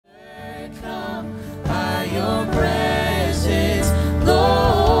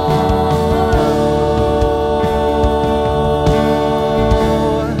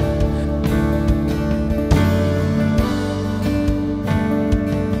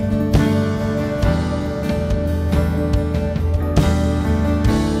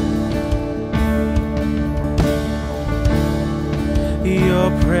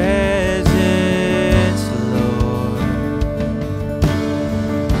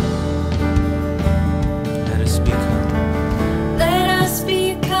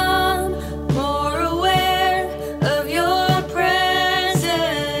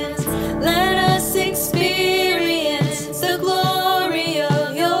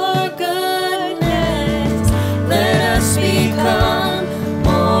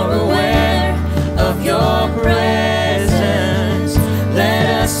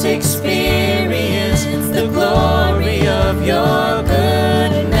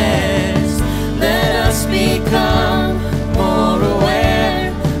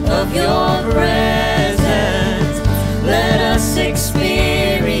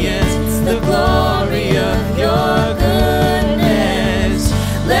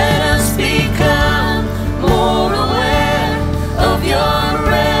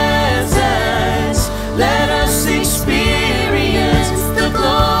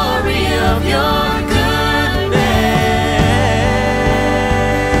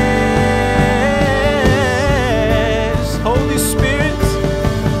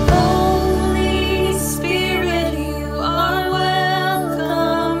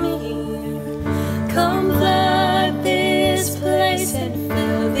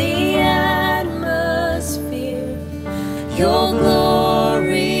Your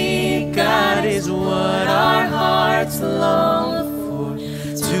glory, God, is what our hearts long for,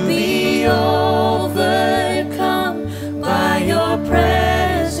 to be overcome by your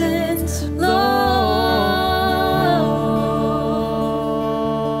presence, Lord.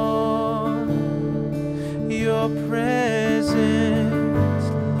 Your presence,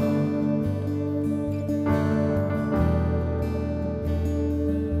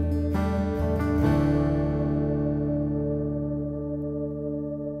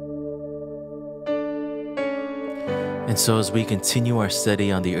 And so as we continue our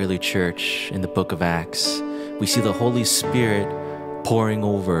study on the early church in the book of Acts, we see the Holy Spirit pouring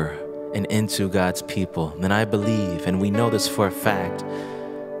over and into God's people. And I believe, and we know this for a fact,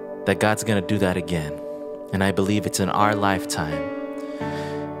 that God's going to do that again. And I believe it's in our lifetime.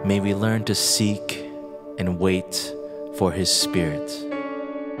 May we learn to seek and wait for His Spirit.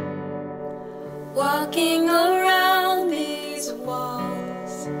 Walking around these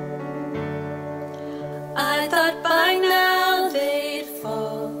walls, I thought by now they'd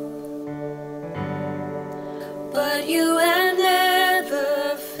fall, but you have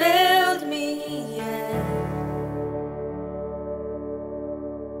never failed me yet.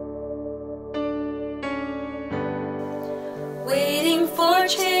 Waiting for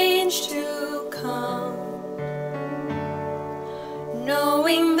change to come,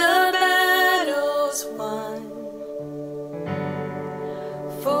 knowing the battle's won,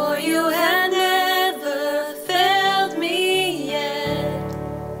 for you have never failed me yet.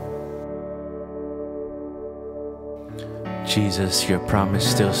 Jesus, your promise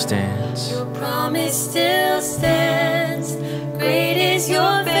still stands. Your promise still stands. Great is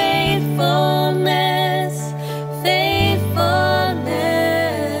your faithfulness,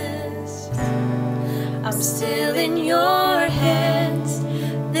 faithfulness. I'm still in your hands.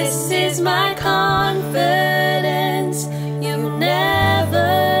 This is my confidence. You've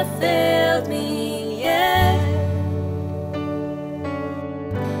never failed me yet.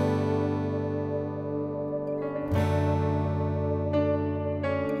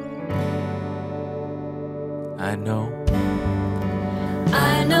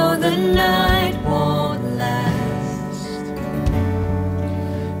 I know the night won't last.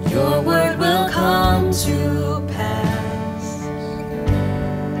 Your word will come to pass.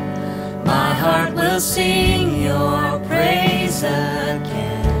 My heart will sing your praise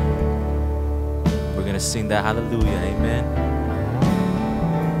again. We're going to sing that hallelujah, amen.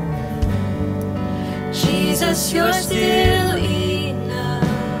 Jesus, you're still enough.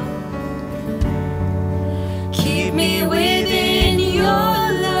 Keep me within your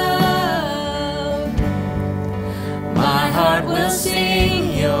love. My heart will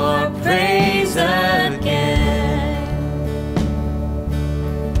sing your praise again.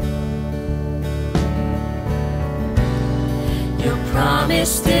 Your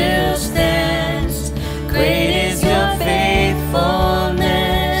promise still stands. Great is your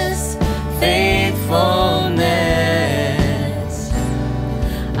faithfulness, faithfulness.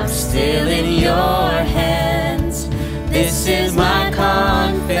 I'm still in your hands. This is my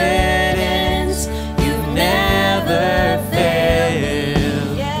confidence. You've never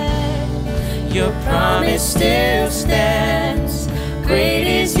failed. Your promise still stands. Great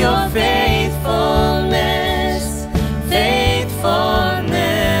is your faithfulness,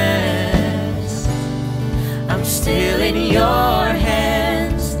 faithfulness. I'm still in your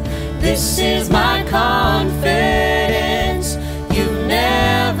hands. This is my confidence. You've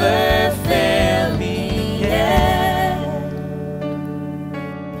never failed me yet.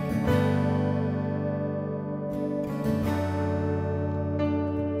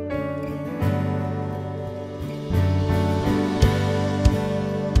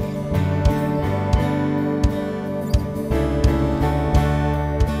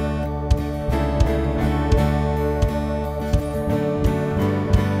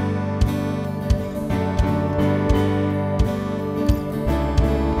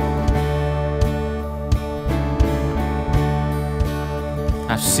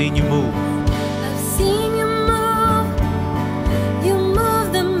 I've seen you move. I've seen you move. You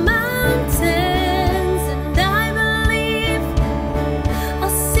move the mountains, and I believe I'll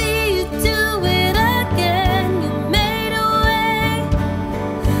see you do it again. You made a way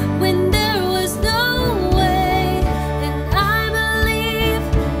when there was no way, and I believe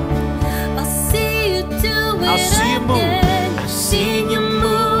I'll see you do it I'll see you move. again. I've seen you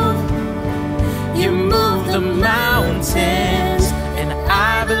move. You move the mountains, and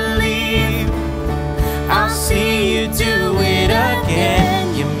I believe I'll see you do it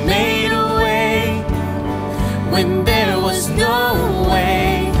again. You made a way when there was no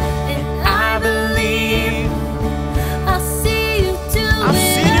way, and I believe I'll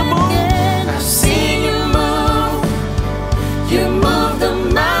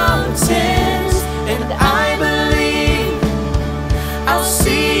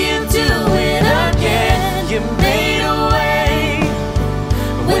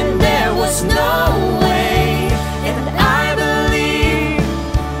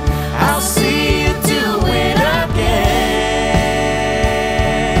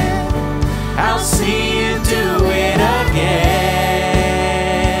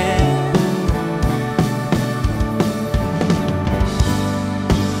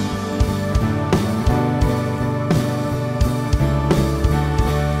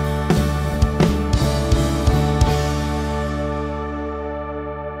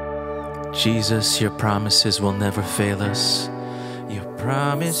Jesus, your promises will never fail us. Your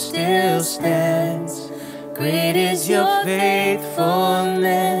promise still stands. Great is your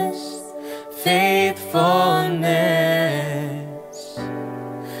faithfulness, faithfulness.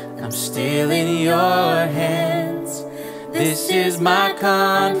 I'm still in your hands. This is my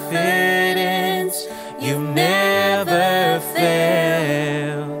confidence. You never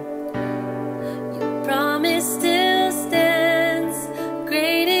fail. Your promise still stands.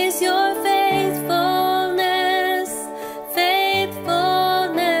 Great is your faithfulness,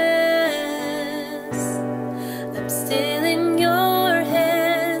 faithfulness. I'm still in your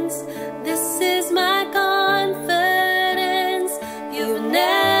hands. This is my confidence. You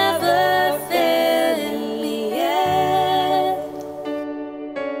never failed me yet.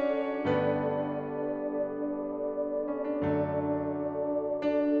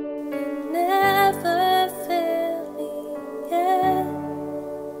 Never failed me yet.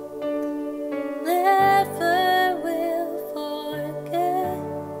 Never will forget.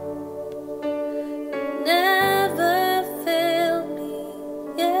 Never failed me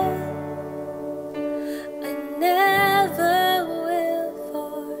yet. I never will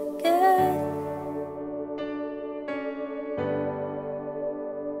forget.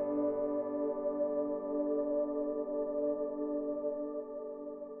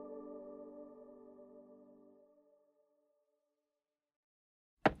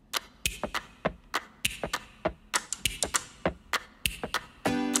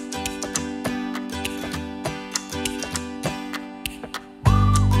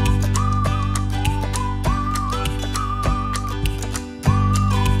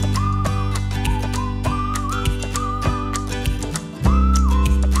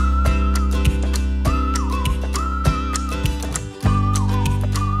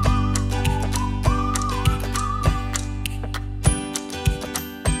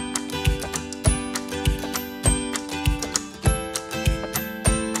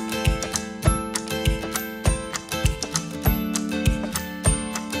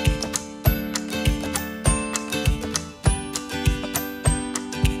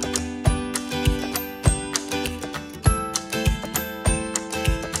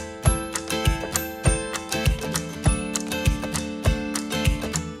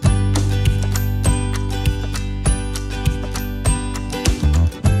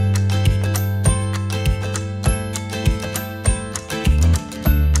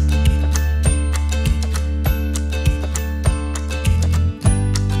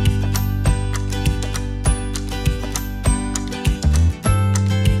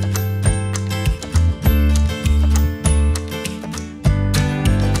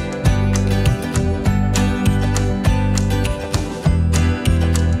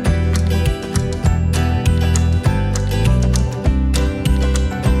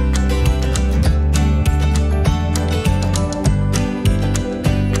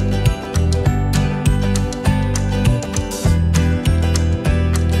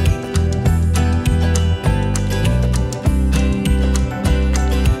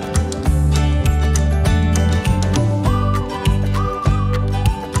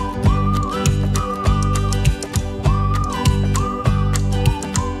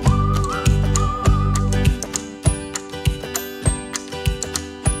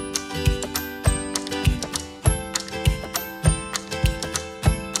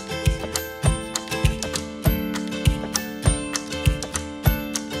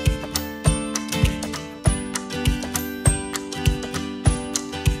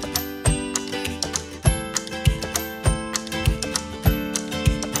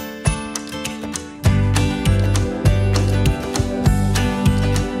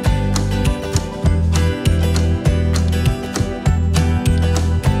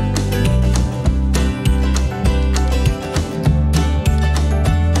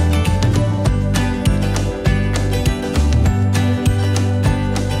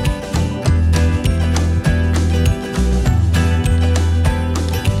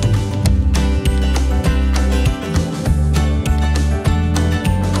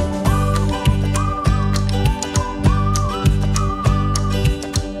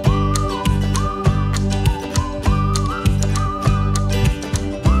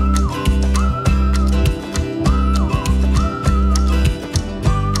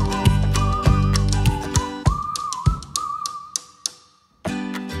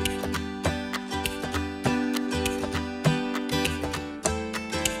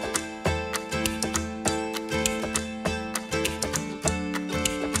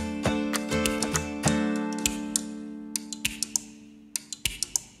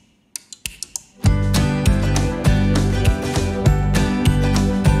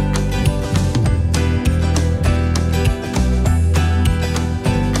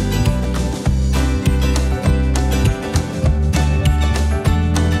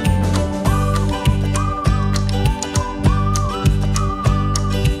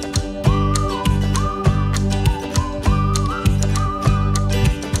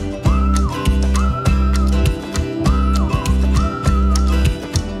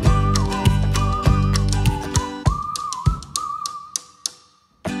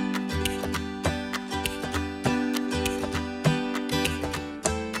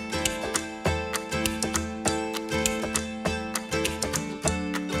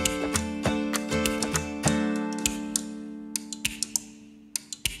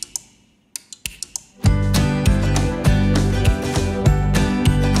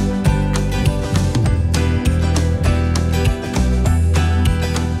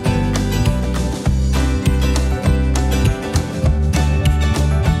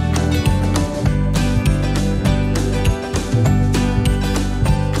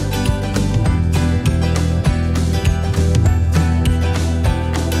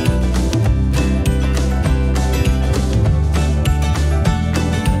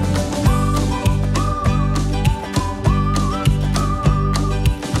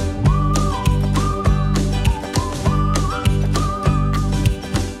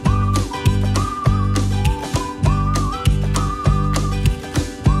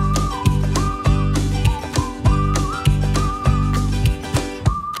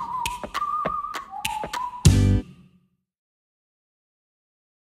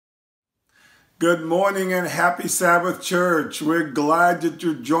 Good morning and happy Sabbath, church. We're glad that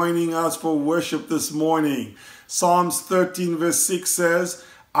you're joining us for worship this morning. Psalms 13 verse 6 says,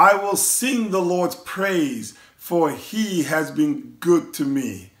 I will sing the Lord's praise, for he has been good to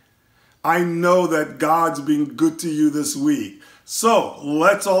me. I know that God's been good to you this week. So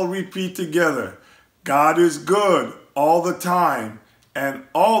let's all repeat together. God is good all the time, and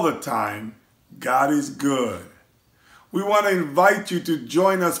all the time, God is good. We want to invite you to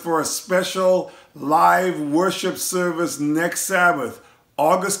join us for a special live worship service next Sabbath,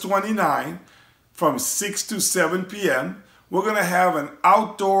 August 29, from 6 to 7 p.m. We're going to have an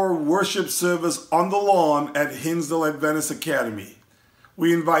outdoor worship service on the lawn at Hinsdale Adventist Academy.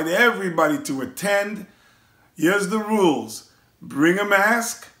 We invite everybody to attend. Here's the rules. Bring a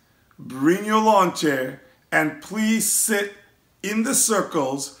mask, bring your lawn chair, and please sit in the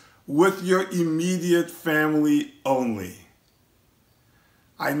circles with your immediate family only.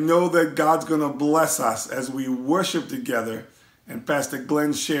 I know that God's going to bless us as we worship together, and Pastor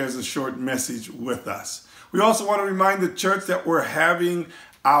Glenn shares a short message with us. We also want to remind the church that we're having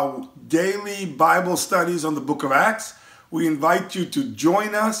our daily Bible studies on the book of Acts. We invite you to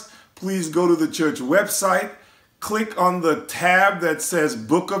join us. Please go to the church website, click on the tab that says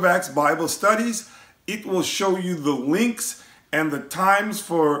Book of Acts Bible Studies. It will show you the links and the times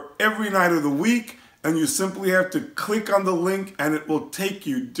for every night of the week, and you simply have to click on the link and it will take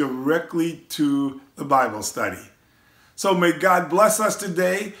you directly to the Bible study. So may God bless us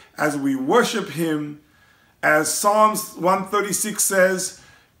today as we worship him. As Psalms 136 says,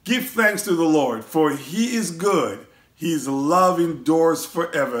 give thanks to the Lord, for he is good. His love endures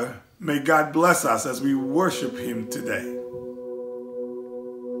forever. May God bless us as we worship him today.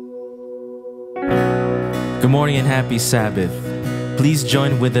 Good morning and happy Sabbath. Please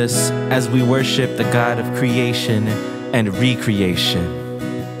join with us as we worship the God of creation and recreation.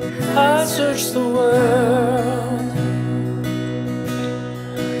 I searched the world,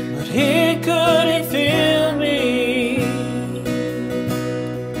 but he couldn't fill me.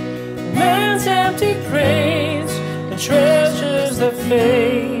 Man's empty praise and treasures that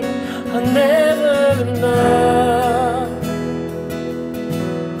fade are never enough.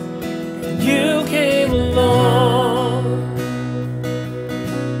 And you came along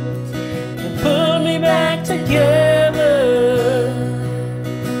and put me back together,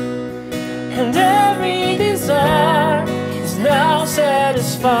 and every desire is now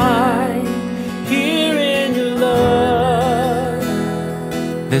satisfied here in your love.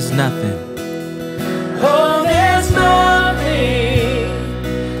 There's nothing. Oh, there's nothing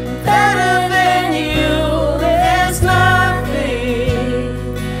better than you. There's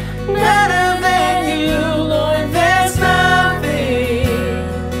nothing better than you, Lord. There's nothing.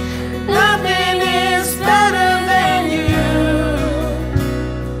 Nothing is better than you.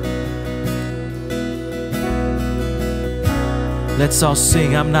 Let's all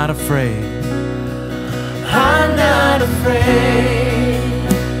sing, I'm not afraid. I'm not afraid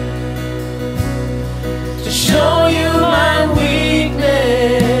to show you my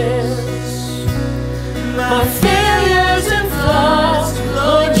weakness, my failures and flaws.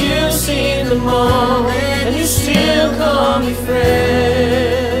 Lord, you see them all, and you still call me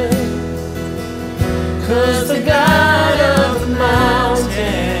friend. 'Cause the God of the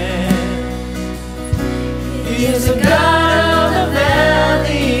mountain is the God of the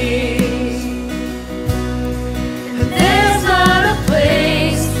valley. And there's not a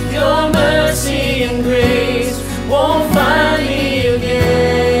place your mercy and grace won't find me again.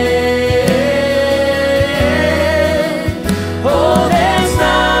 Oh, there's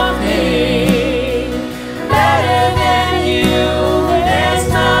nothing better than you. There's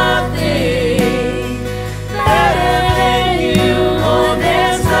nothing better than you. Oh,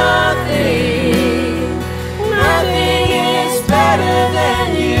 there's nothing. Nothing is better than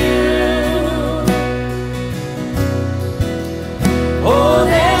you. Oh,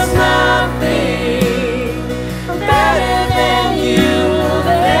 there's nothing better than you.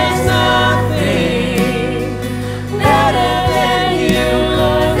 There's nothing better than you.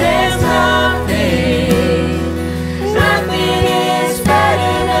 Lord, there's nothing. Nothing is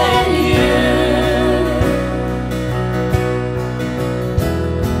better than you.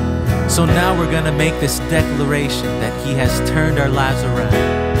 So now we're going to make this declaration that he has turned our lives around.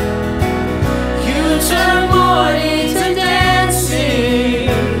 You turn mourning to dancing.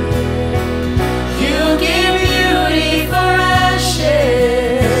 You give beauty for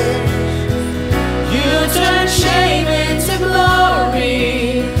ashes. You turn shame into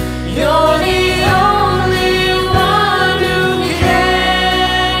glory. You're the only one who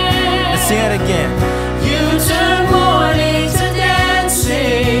can. Let's sing it again. You turn mourning to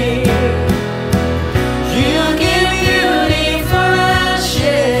dancing.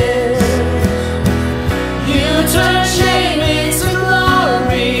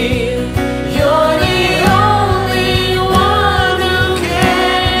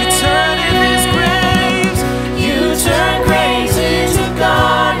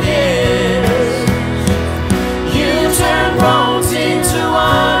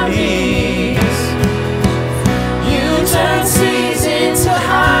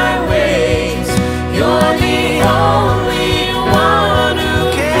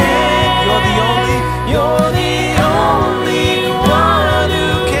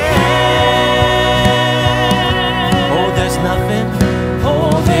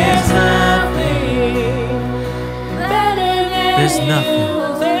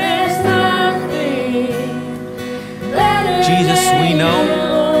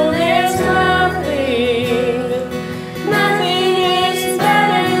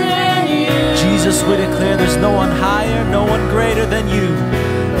 Jesus, we declare there's no one higher, no one greater than you.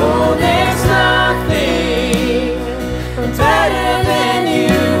 Oh, there's nothing better than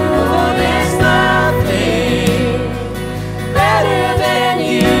you. Oh, there's nothing better than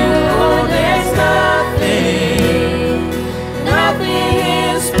you. Oh, there's nothing. Nothing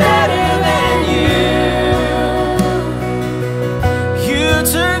is better than you. You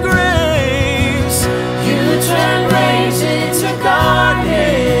turn graves. You turn graves into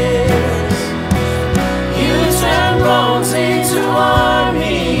gardens. You turn bones into armies.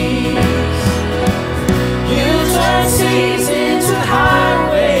 You turn seas into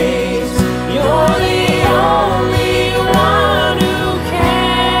highways. You're the only one who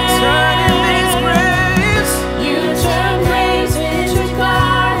can. Turning these graves. You turn graves into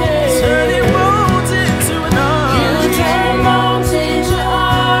gardens. Turning bones into an You army. turn bones into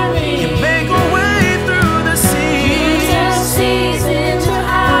armies. Make a way through the You sea. turn seas into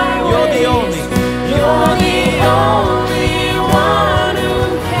highways. You're the only. You're the only one who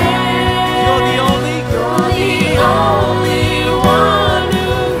can. You're the only. You're the only one who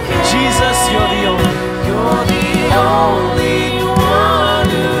can. Jesus, you're the only. You're the only one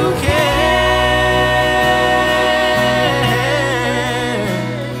who can.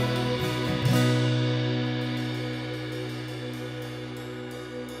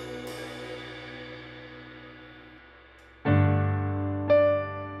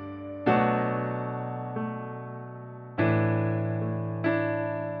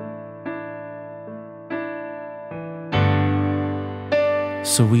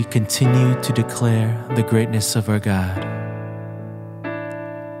 So we continue to declare the greatness of our God.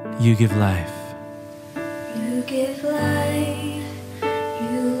 You give life. You give life,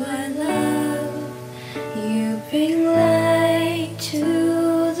 you are love, you bring light to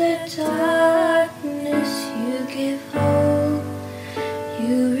the darkness, you give hope,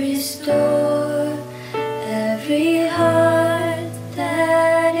 you restore every heart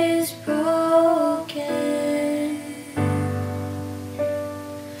that is broken.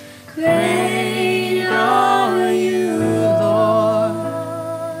 Great are you,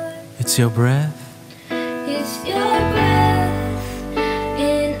 Lord. It's your breath. It's your breath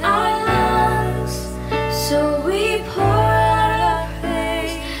in our lungs, so we pour out our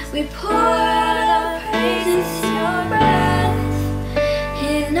praise. We pour out our praise. It's your breath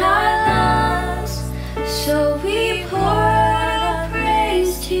in our lungs, so we pour out our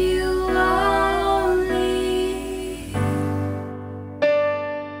praise to you only.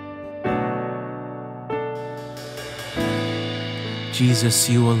 Jesus,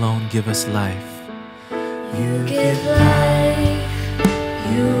 you alone give us life. You give life,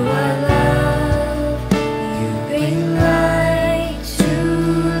 you are love, you bring light to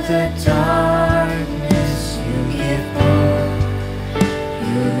the darkness, you give hope,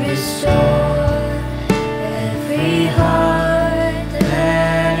 you restore every heart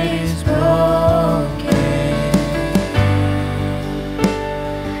that is broken.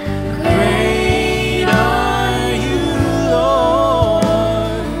 Great are you, Lord.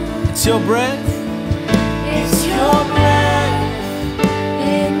 It's your breath. It's your breath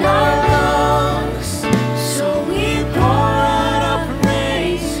in our lungs, so we pour out our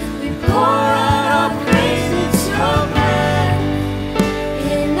praise. We pour out our praise. It's your breath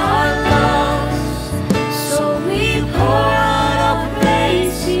in our lungs, so we pour out our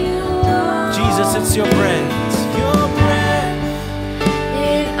praise to you, Lord. Jesus, it's your breath. It's your breath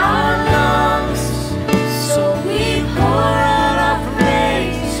in our lungs, so we pour out our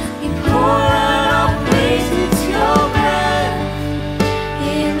praise. We pour out our praise. It's your breath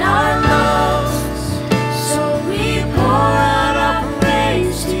in our lungs, so we pour out our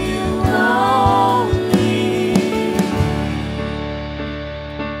praise to you only.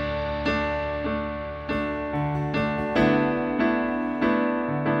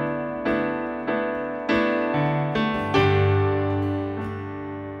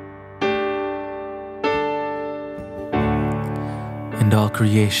 And all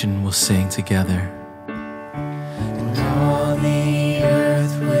creation will sing together. And all the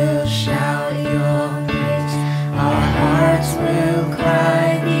earth will shout your praise. Our hearts will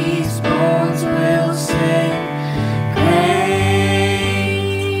cry, these bones will sing. Great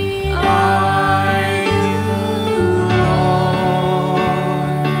are you, Lord.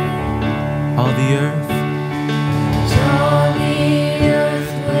 All the earth. And all the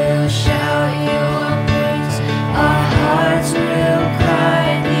earth will shout your praise. Our hearts will cry,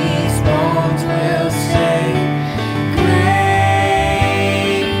 these bones will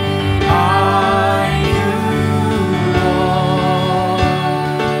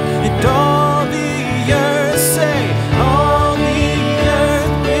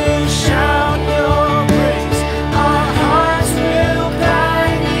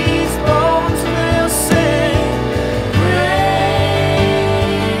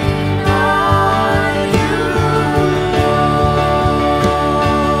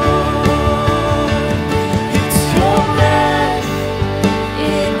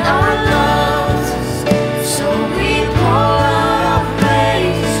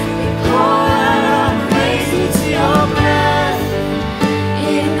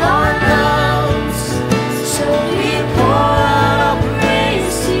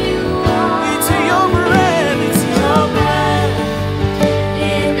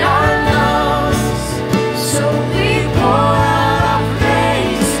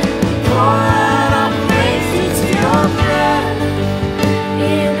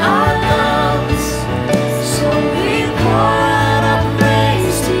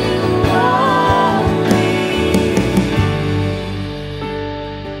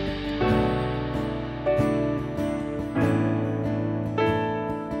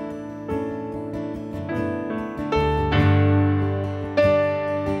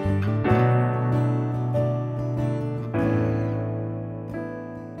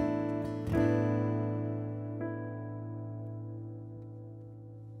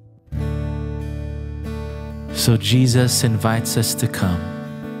So Jesus invites us to come,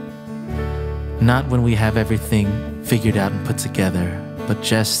 not when we have everything figured out and put together, but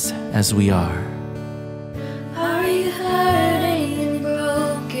just as we are. Are you hurting and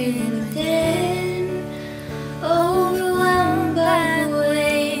broken within? Overwhelmed by the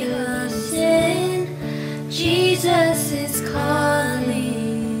weight of sin? Jesus is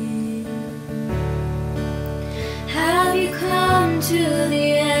calling. Have you come to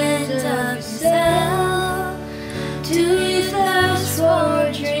the end of yourself? Do you thirst for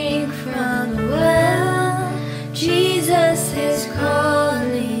a drink from the well? Jesus is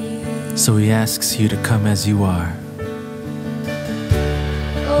calling. So he asks you to come as you are.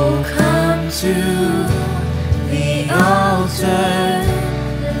 Oh, come to the altar.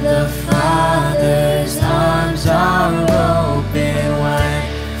 The Father's arms are open wide.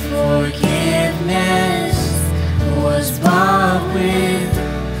 Forgiveness was bought with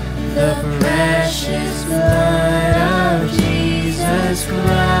the precious blood of Jesus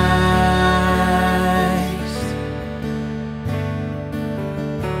Christ.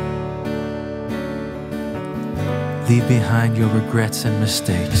 Leave behind your regrets and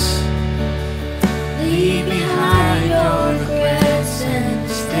mistakes. Leave behind your regrets and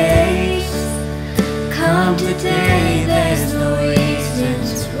mistakes. Come today, there's no reason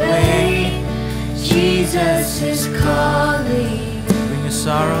to wait. Jesus is calling. Bring your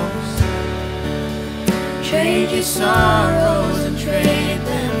sorrows. Trade your sorrows and trade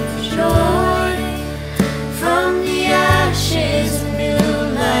them for joy. From the ashes, a new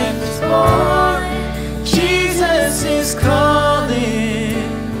life is born. Jesus is calling.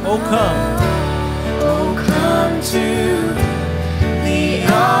 Oh, come. Oh, come to the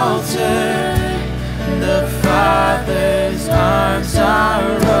altar. The Father's arms are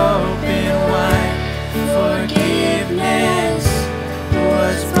open wide. Forgiveness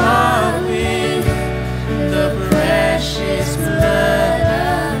was bought with the precious blood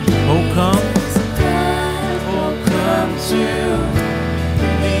of Oh, come. Jesus Christ. Oh, come to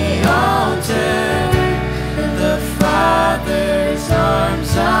the altar. The Father's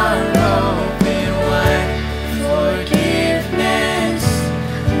arms are open wide. Forgiveness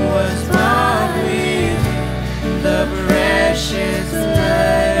was bought with the precious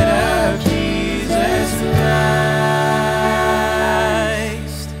blood of Jesus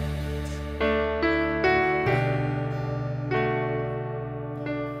Christ.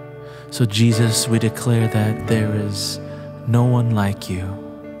 So Jesus, we declare that there is no one like you.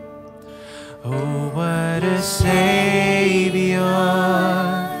 Oh, what a Savior.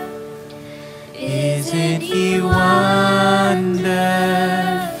 Isn't he wonderful?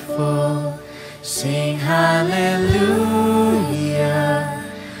 Sing hallelujah.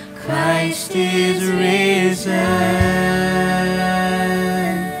 Christ is risen.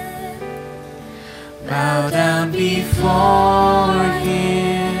 Bow down before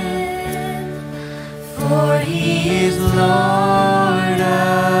him, for he is Lord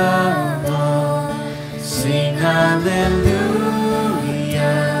of all. Sing hallelujah.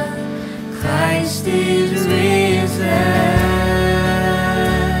 Christ is risen.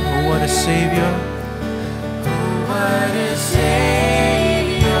 Oh, what a Savior. Oh, what a Savior.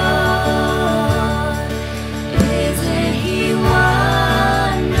 Isn't he wonderful?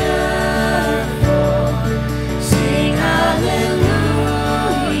 Sing hallelujah.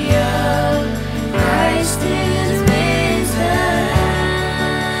 Christ is risen.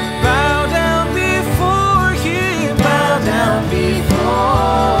 Bow down before him. Bow down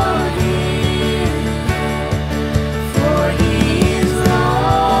before him, for he is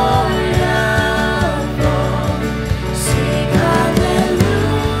Lord of all. Sing hallelujah.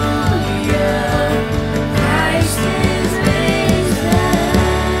 Christ is risen.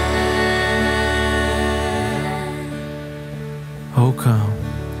 Oh, come.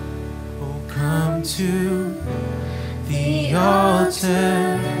 Oh, come to the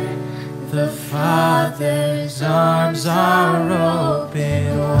altar. The Father's arms are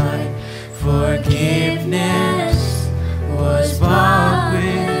open wide. Forgiveness was bought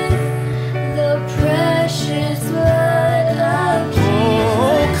with the precious blood of Jesus.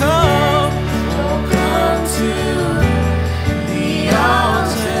 Oh, come. Oh, come to the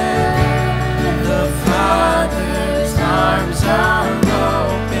altar. The Father's arms are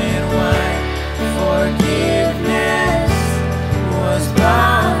open wide. Forgiveness was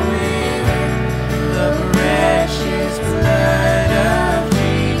bought with the precious blood of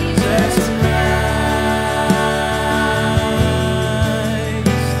Jesus.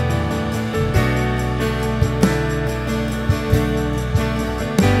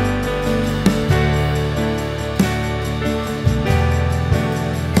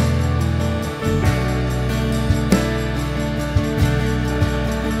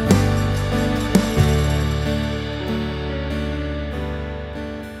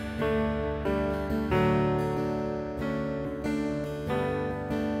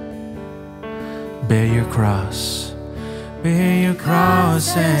 bear your cross. Bear your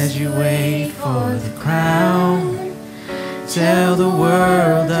cross as you wait for the crown. Tell the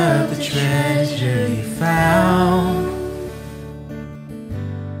world of the treasure you found.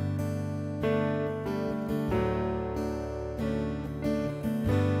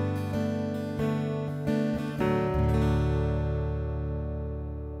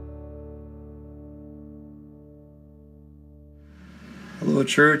 Hello,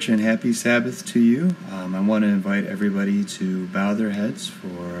 church, and happy Sabbath to you. I want to invite everybody to bow their heads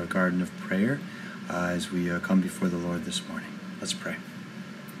for a garden of prayer as we come before the Lord this morning. Let's pray.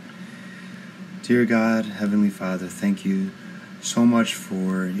 Dear God, Heavenly Father, thank you so much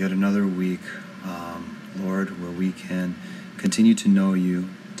for yet another week, Lord, where we can continue to know you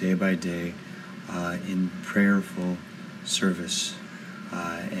day by day in prayerful service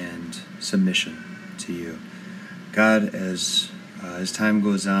and submission to you. God, as time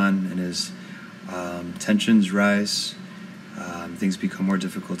goes on and as tensions rise, things become more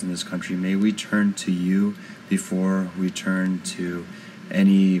difficult in this country, may we turn to you before we turn to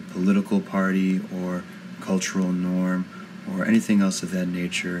any political party or cultural norm or anything else of that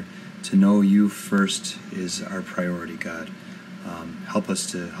nature. To know you first is our priority, God. Help us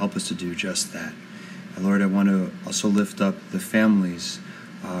to do just that. And Lord, I want to also lift up the families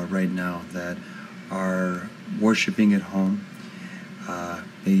right now that are worshiping at home.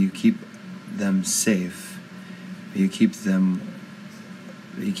 May you keep them safe. May you keep them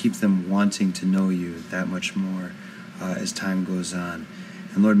wanting to know you that much more as time goes on.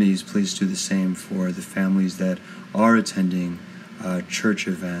 And Lord, may you please do the same for the families that are attending church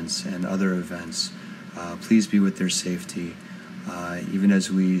events and other events. Please be with their safety. Even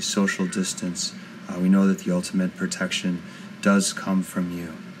as we social distance, we know that the ultimate protection does come from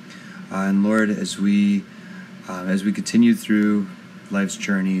you. And Lord, as we continue through life's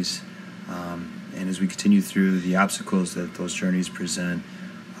journeys, and as we continue through the obstacles that those journeys present,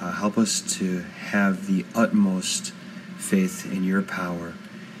 help us to have the utmost faith in your power,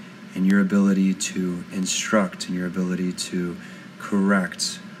 in your ability to instruct, in your ability to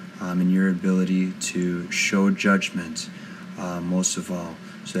correct, in your ability to show judgment, most of all,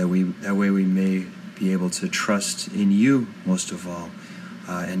 so that way we may be able to trust in you most of all,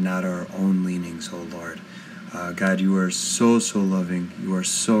 and not our own leanings, oh Lord. God, you are so loving. You are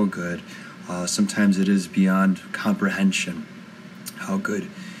so good. Sometimes it is beyond comprehension how good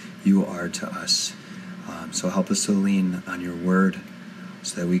you are to us. So help us to lean on your word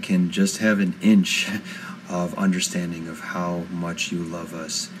so that we can just have an inch of understanding of how much you love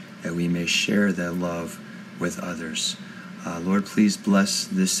us, that we may share that love with others. Lord, please bless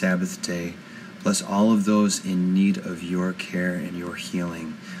this Sabbath day. Bless all of those in need of your care and your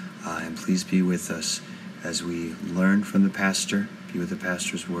healing. And please be with us as we learn from the pastor, be with the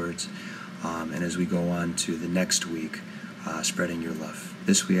pastor's words, and as we go on to the next week, spreading your love.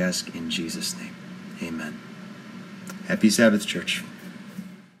 This we ask in Jesus' name. Amen. Happy Sabbath, church.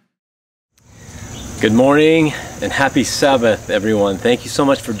 Good morning and happy Sabbath, everyone. Thank you so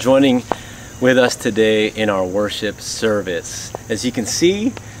much for joining with us today in our worship service. As you can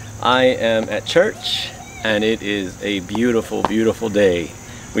see, I am at church, and it is a beautiful, beautiful day.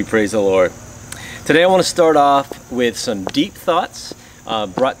 We praise the Lord. Today I want to start off with some deep thoughts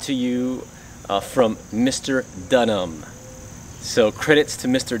brought to you from Mr. Dunham. So credits to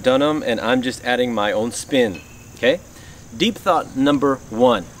Mr. Dunham, and I'm just adding my own spin. Okay? Deep thought number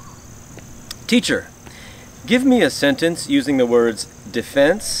 1. Teacher, give me a sentence using the words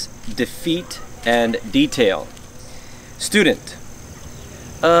defense, defeat, and detail. Student,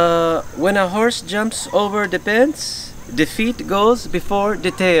 when a horse jumps over the fence, defeat goes before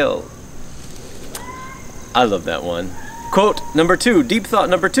detail. I love that one. Quote number 2, deep thought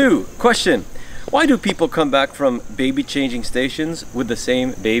number 2. Question, why do people come back from baby changing stations with the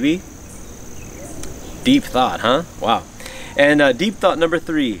same baby? Deep thought, huh? Wow. And deep thought number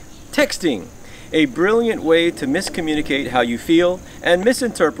 3, texting, a brilliant way to miscommunicate how you feel and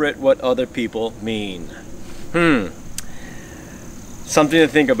misinterpret what other people mean. Something to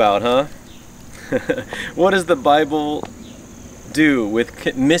think about, huh? What does the Bible do with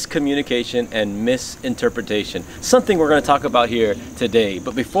miscommunication and misinterpretation? Something we're going to talk about here today.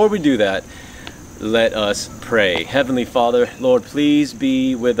 But before we do that, let us pray. Heavenly Father, Lord, please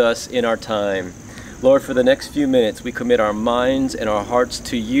be with us in our time. Lord, for the next few minutes, we commit our minds and our hearts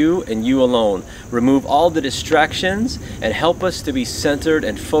to you and you alone. Remove all the distractions and help us to be centered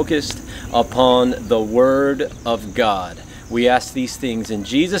and focused upon the Word of God. We ask these things in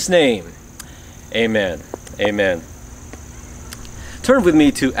Jesus' name. Amen. Amen. Turn with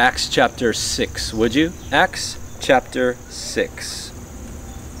me to Acts chapter 6, would you? Acts chapter 6.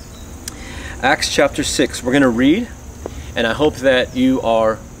 Acts chapter 6. We're going to read, and I hope that you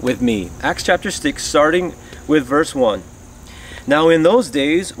are with me. Acts chapter 6, starting with verse 1. Now in those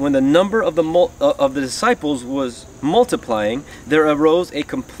days, when the number of the disciples was multiplying, there arose a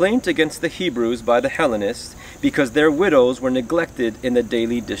complaint against the Hebrews by the Hellenists, because their widows were neglected in the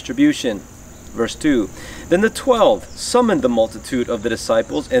daily distribution. Verse 2. Then the 12 summoned the multitude of the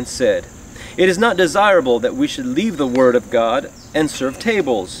disciples and said, It is not desirable that we should leave the word of God and serve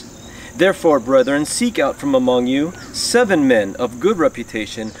tables. Therefore, brethren, seek out from among you 7 men of good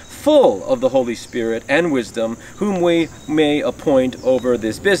reputation, full of the Holy Spirit and wisdom, whom we may appoint over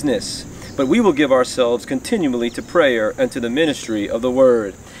this business. But we will give ourselves continually to prayer and to the ministry of the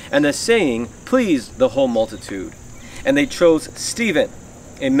word. And the saying pleased the whole multitude. And they chose Stephen,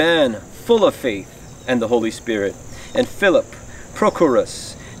 a man full of faith and the Holy Spirit, and Philip,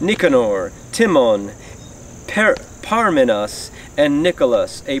 Prochorus, Nicanor, Timon, Parmenas, and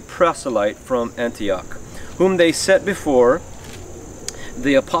Nicholas, a proselyte from Antioch, whom they set before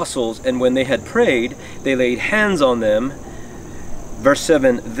the apostles, and when they had prayed, they laid hands on them. Verse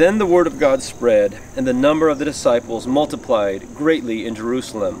 7, Then the word of God spread, and the number of the disciples multiplied greatly in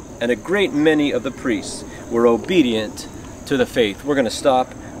Jerusalem, and a great many of the priests were obedient to the faith. We're going to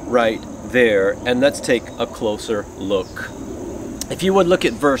stop right there, and let's take a closer look. If you would look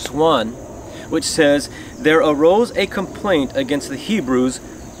at verse 1, which says, There arose a complaint against the Hebrews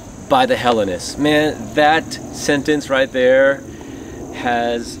by the Hellenists. Man, that sentence right there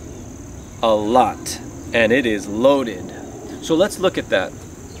has a lot, and it is loaded. So let's look at that.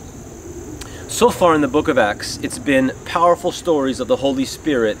 So far in the book of Acts, it's been powerful stories of the Holy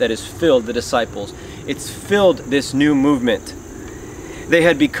Spirit that has filled the disciples. It's filled this new movement. They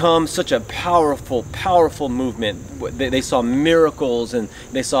had become such a powerful, powerful movement. They saw miracles and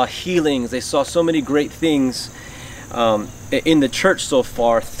they saw healings. They saw so many great things in the church so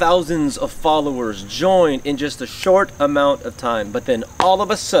far. Thousands of followers joined in just a short amount of time. But then all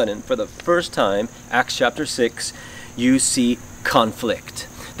of a sudden, for the first time, Acts chapter 6, you see conflict.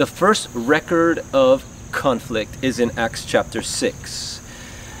 The first record of conflict is in Acts chapter 6.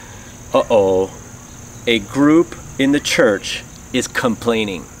 A group in the church is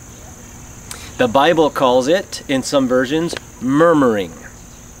complaining. The Bible calls it, in some versions, murmuring.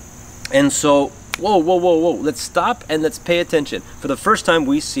 And so, whoa, let's stop and let's pay attention. For the first time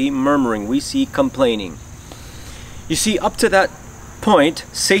we see murmuring, we see complaining. You see, up to that point,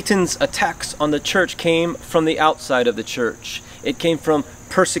 Satan's attacks on the church came from the outside of the church. It came from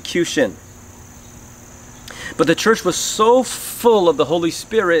persecution. But the church was so full of the Holy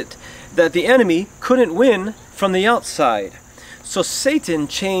Spirit that the enemy couldn't win from the outside. So Satan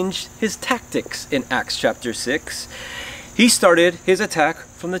changed his tactics in Acts chapter 6. He started his attack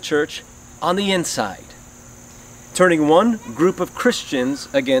from the church on the inside, turning one group of Christians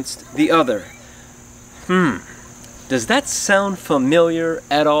against the other. Does that sound familiar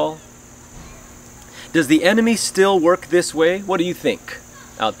at all? Does the enemy still work this way? What do you think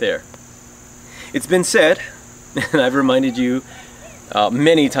out there? It's been said, and I've reminded you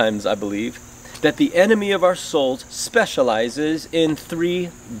many times, I believe, that the enemy of our souls specializes in 3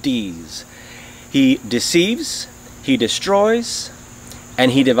 Ds. He deceives, he destroys, and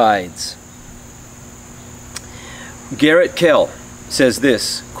he divides. Garrett Kell says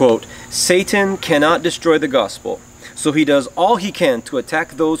this, quote, Satan cannot destroy the gospel, so he does all he can to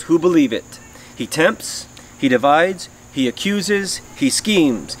attack those who believe it. He tempts, he divides, he accuses, he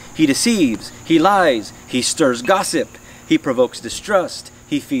schemes, he deceives, he lies, he stirs gossip, he provokes distrust,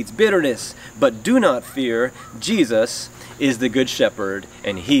 he feeds bitterness. But do not fear, Jesus is the good shepherd,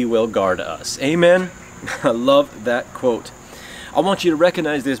 and he will guard us. Amen? I love that quote. I want you to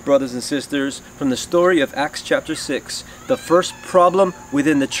recognize this, brothers and sisters, from the story of Acts chapter 6, the first problem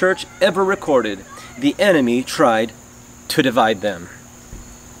within the church ever recorded. The enemy tried to divide them.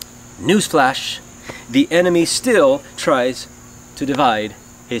 Newsflash, the enemy still tries to divide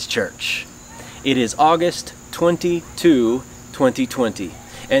his church. It is August 22, 2020,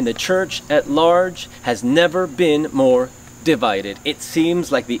 and the church at large has never been more divided. It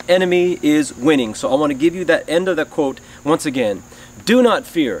seems like the enemy is winning. So I want to give you that end of the quote once again. Do not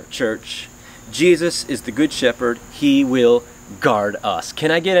fear, church. Jesus is the good shepherd. He will guard us.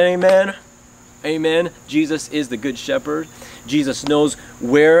 Can I get an amen? Amen. Jesus is the good shepherd. Jesus knows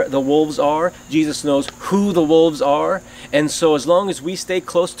where the wolves are. Jesus knows who the wolves are. And so as long as we stay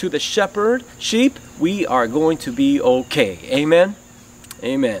close to the sheep, we are going to be okay. Amen?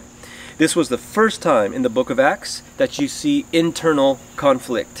 Amen. This was the first time in the book of Acts that you see internal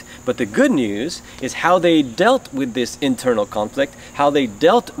conflict. But the good news is how they dealt with this internal conflict, how they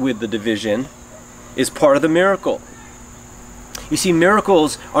dealt with the division, is part of the miracle. You see,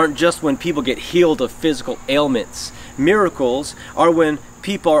 miracles aren't just when people get healed of physical ailments. Miracles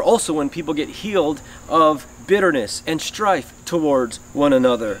are also when people get healed of bitterness and strife towards one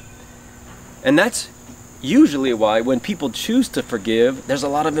another. And that's usually why when people choose to forgive, there's a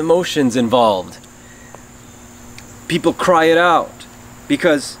lot of emotions involved. People cry it out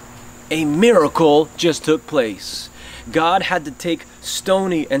because a miracle just took place. God had to take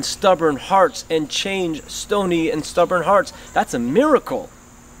stony and stubborn hearts and change stony and stubborn hearts. That's a miracle.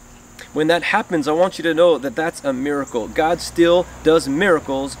 When that happens, I want you to know that that's a miracle. God still does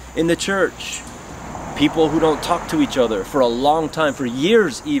miracles in the church. People who don't talk to each other for a long time, for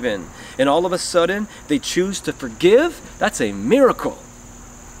years even, and all of a sudden they choose to forgive, that's a miracle.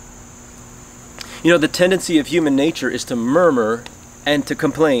 You know, the tendency of human nature is to murmur and to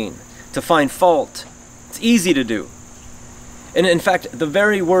complain, to find fault. It's easy to do. And in fact, the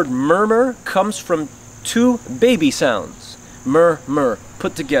very word murmur comes from two baby sounds. Mur,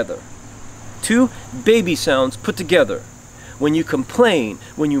 put together. Two baby sounds put together. When you complain,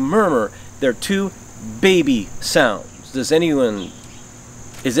 when you murmur, they're two baby sounds. Is anyone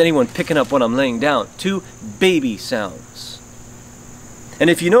picking up what I'm laying down? Two baby sounds. And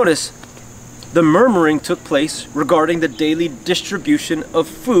if you notice, the murmuring took place regarding the daily distribution of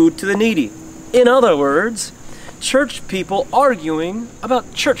food to the needy. In other words, church people arguing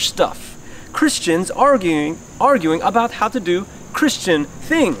about church stuff. Christians arguing about how to do Christian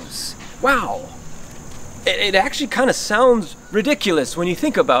things. Wow. It actually kind of sounds ridiculous when you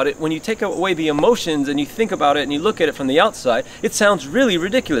think about it. When you take away the emotions and you think about it and you look at it from the outside, it sounds really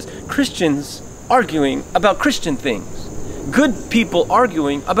ridiculous. Christians arguing about Christian things. Good people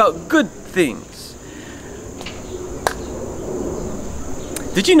arguing about good things.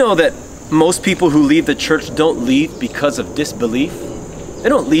 Did you know that most people who leave the church don't leave because of disbelief? They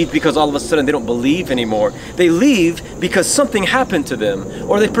don't leave because all of a sudden they don't believe anymore. They leave because something happened to them,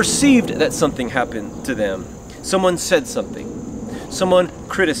 or they perceived that something happened to them. Someone said something. Someone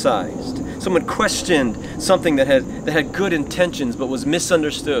criticized. Someone questioned something that had good intentions but was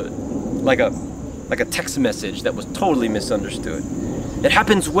misunderstood. Like a text message that was totally misunderstood. It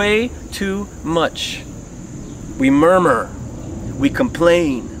happens way too much. We murmur, we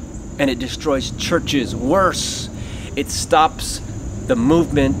complain, and it destroys churches. Worse, it stops the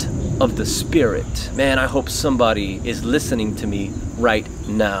movement of the Spirit. Man, I hope somebody is listening to me right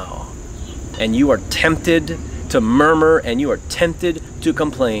now. And you are tempted to murmur and you are tempted to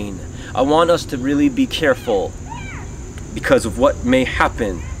complain. I want us to really be careful because of what may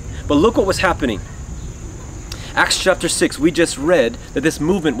happen. But look what was happening. Acts chapter 6, we just read that this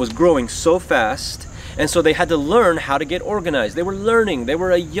movement was growing so fast, and so they had to learn how to get organized. They were learning. They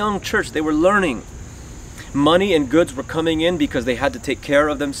were a young church. They were learning. Money and goods were coming in because they had to take care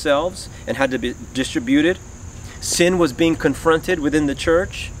of themselves and had to be distributed. Sin was being confronted within the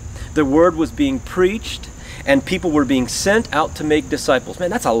church. The word was being preached, and people were being sent out to make disciples. Man,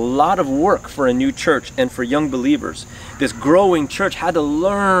 that's a lot of work for a new church and for young believers. This growing church had to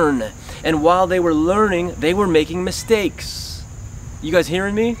learn. And while they were learning, they were making mistakes. You guys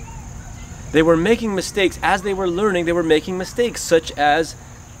hearing me? They were making mistakes. As they were learning, they were making mistakes, such as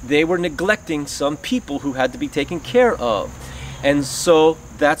they were neglecting some people who had to be taken care of. And so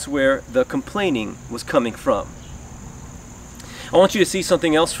that's where the complaining was coming from. I want you to see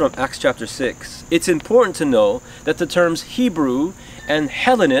something else from Acts chapter 6. It's important to know that the terms Hebrew and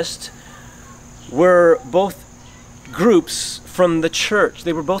Hellenist were both groups from the church.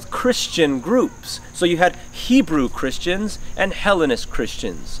 They were both Christian groups. So you had Hebrew Christians and Hellenist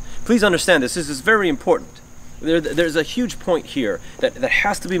Christians. Please understand this. This is very important. There's a huge point here that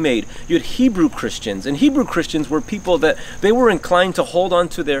has to be made. You had Hebrew Christians, and Hebrew Christians were people that they were inclined to hold on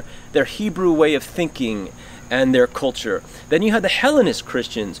to their Hebrew way of thinking and their culture. Then you had the Hellenist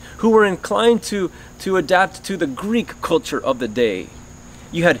Christians who were inclined to adapt to the Greek culture of the day.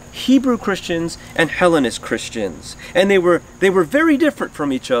 You had Hebrew Christians and Hellenist Christians, and they were very different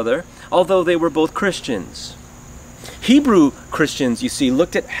from each other, although they were both Christians. Hebrew Christians, you see,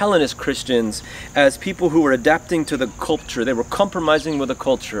 looked at Hellenist Christians as people who were adapting to the culture. They were compromising with the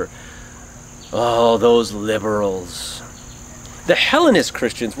culture. Oh, those liberals. The Hellenist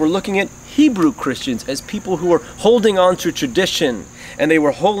Christians were looking at Hebrew Christians as people who were holding on to tradition, and they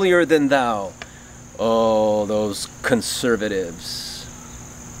were holier than thou. Oh, those conservatives.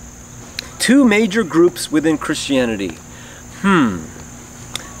 Two major groups within Christianity.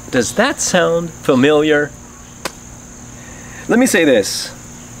 Does that sound familiar? Let me say this,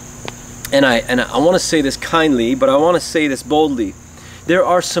 and I want to say this kindly, but I want to say this boldly. There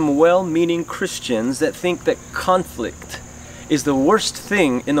are some well-meaning Christians that think that conflict is the worst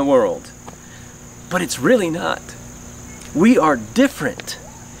thing in the world, but it's really not. We are different,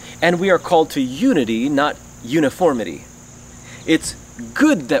 and we are called to unity, not uniformity. It's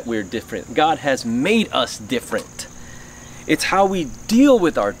good that we're different. God has made us different. It's how we deal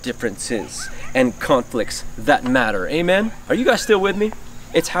with our differences and conflicts that matter. Amen? Are you guys still with me?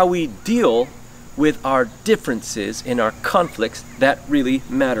 It's how we deal with our differences and our conflicts that really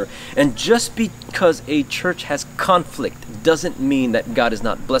matter. And just because a church has conflict doesn't mean that God is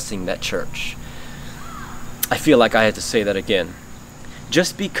not blessing that church. I feel like I had to say that again.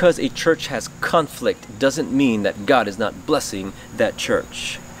 Just because a church has conflict doesn't mean that God is not blessing that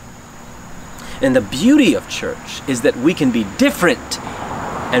church. And the beauty of church is that we can be different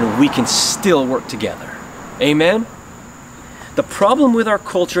and we can still work together. Amen? The problem with our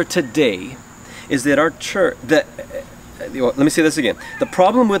culture today is that our church, let me say this again. The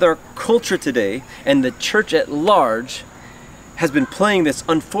problem with our culture today and the church at large has been playing this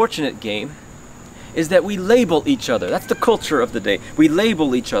unfortunate game is that we label each other. That's the culture of the day. We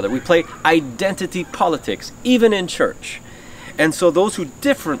label each other. We play identity politics, even in church. And so those who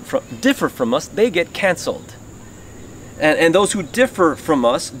differ from us, they get canceled. And those who differ from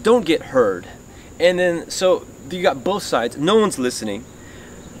us don't get heard. And then, so you got both sides. No one's listening.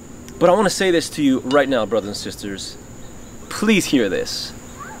 But I want to say this to you right now, brothers and sisters. Please hear this.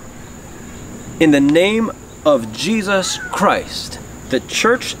 In the name of Jesus Christ, the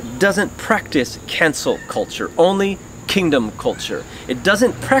church doesn't practice cancel culture, only kingdom culture. It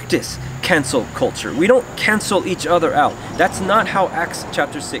doesn't practice cancel culture. We don't cancel each other out. That's not how Acts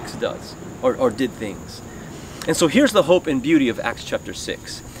chapter 6 does or did things. And so here's the hope and beauty of Acts chapter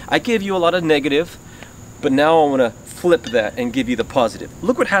 6. I gave you a lot of negative, but now I want to flip that and give you the positive.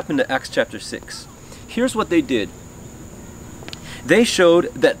 Look what happened to Acts chapter 6. Here's what they did. They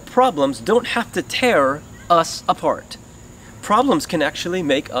showed that problems don't have to tear us apart. Problems can actually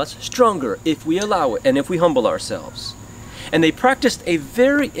make us stronger if we allow it and if we humble ourselves. And they practiced a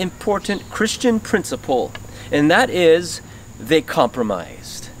very important Christian principle, and that is they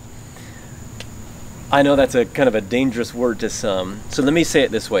compromised. I know that's a kind of a dangerous word to some, so let me say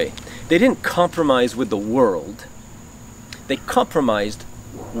it this way. They didn't compromise with the world. They compromised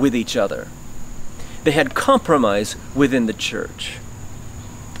with each other. They had compromise within the church.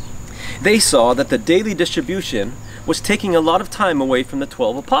 They saw that the daily distribution was taking a lot of time away from the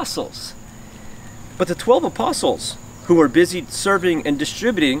 12 apostles. But the 12 apostles who were busy serving and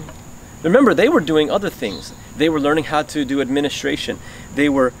distributing, remember, they were doing other things. They were learning how to do administration. They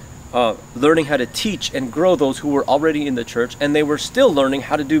were learning how to teach and grow those who were already in the church, and they were still learning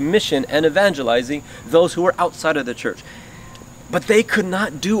how to do mission and evangelizing those who were outside of the church. But they could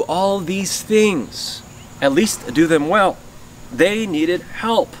not do all these things, at least do them well. They needed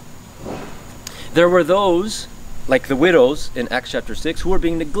help. There were those, like the widows in Acts chapter 6, who were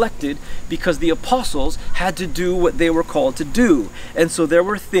being neglected because the apostles had to do what they were called to do. And so there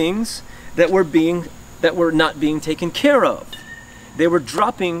were things that were not being taken care of. They were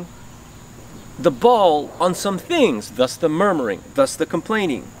dropping the ball on some things, thus the murmuring, thus the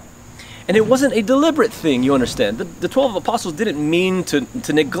complaining. And it wasn't a deliberate thing, you understand. The 12 apostles didn't mean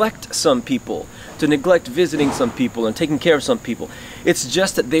to neglect some people, to neglect visiting some people and taking care of some people. It's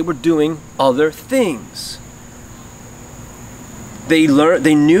just that they were doing other things. They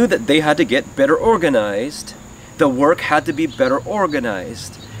knew that they had to get better organized. The work had to be better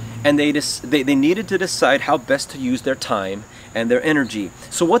organized. And they needed to decide how best to use their time and their energy.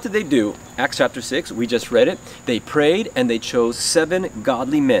 So what did they do? Acts chapter 6, we just read it. They prayed and they chose 7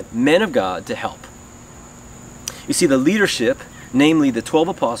 godly men of God to help. You see, the leadership, namely the 12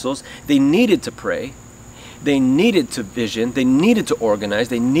 apostles, they needed to pray. They needed to vision. They needed to organize.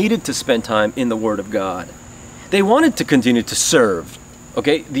 They needed to spend time in the Word of God. They wanted to continue to serve.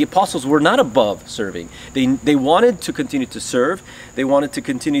 Okay, the apostles were not above serving. They wanted to continue to serve. They wanted to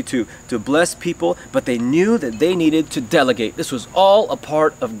continue to bless people, but they knew that they needed to delegate. This was all a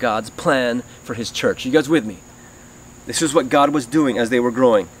part of God's plan for His church. You guys with me? This is what God was doing as they were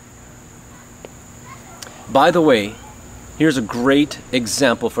growing. By the way, here's a great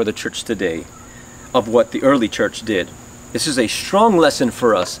example for the church today of what the early church did. This is a strong lesson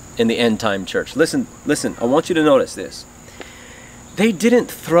for us in the end time church. Listen, I want you to notice this. They didn't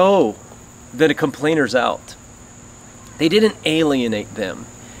throw the complainers out. They didn't alienate them.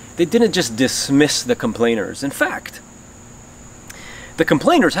 They didn't just dismiss the complainers. In fact, the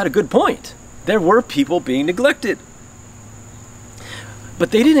complainers had a good point. There were people being neglected.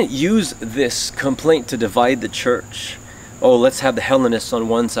 But they didn't use this complaint to divide the church. Oh, let's have the Hellenists on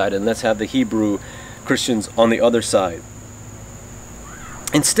one side and let's have the Hebrew Christians on the other side.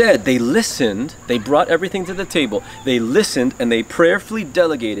 Instead, they listened, they brought everything to the table, they listened, and they prayerfully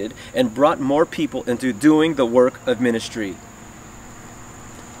delegated and brought more people into doing the work of ministry.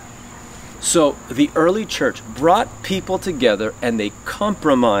 So the early church brought people together and they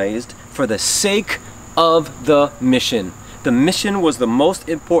compromised for the sake of the mission. The mission was the most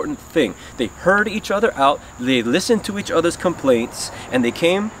important thing. They heard each other out, they listened to each other's complaints, and they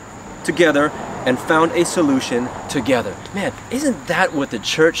came together and found a solution together. Man, isn't that what the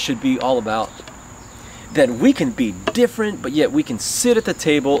church should be all about? That we can be different, but yet we can sit at the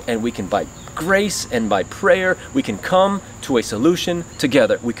table and we can, by grace and by prayer, we can come to a solution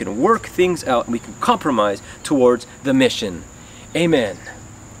together. We can work things out and we can compromise towards the mission. Amen.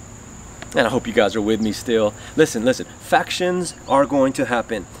 And I hope you guys are with me still. Listen, factions are going to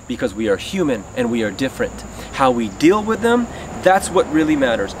happen because we are human and we are different. How we deal with them, that's what really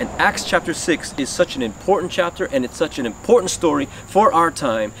matters. And Acts chapter 6 is such an important chapter, and it's such an important story for our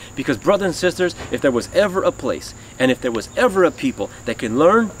time, because brothers and sisters, if there was ever a place and if there was ever a people that can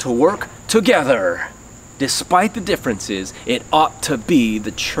learn to work together despite the differences, it ought to be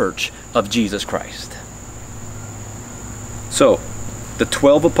the church of Jesus Christ. So, the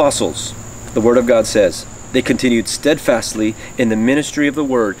 12 apostles, the Word of God says, they continued steadfastly in the ministry of the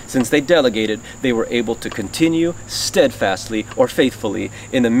Word. Since they delegated, they were able to continue steadfastly or faithfully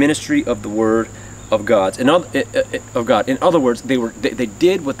in the ministry of the Word of God. In other words, they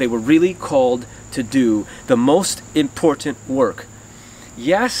did what they were really called to do, the most important work.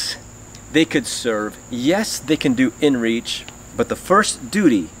 Yes, they could serve. Yes, they can do inreach. But the first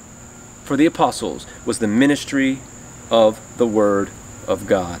duty for the apostles was the ministry of the Word of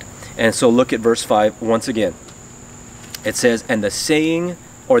God. And so look at verse 5 once again. It says, and the saying,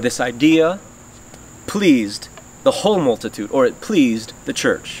 or this idea, pleased the whole multitude, or it pleased the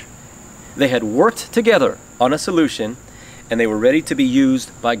church. They had worked together on a solution, and they were ready to be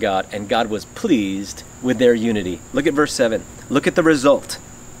used by God, and God was pleased with their unity. Look at verse 7. Look at the result.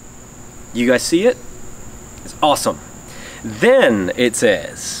 You guys see it? It's awesome. Then it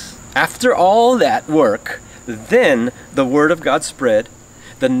says, after all that work, then the word of God spread,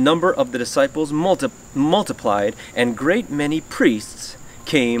 the number of the disciples multiplied, and great many priests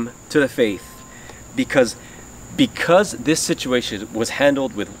came to the faith. Because this situation was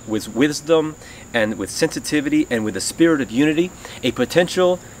handled with wisdom and with sensitivity and with a spirit of unity, a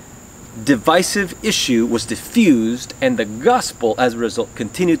potential divisive issue was diffused, and the gospel, as a result,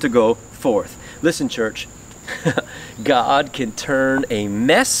 continued to go forth. Listen, church, God can turn a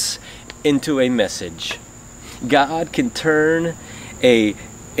mess into a message. God can turn a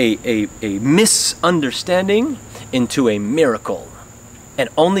misunderstanding into a miracle. And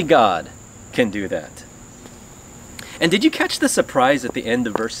only God can do that. And did you catch the surprise at the end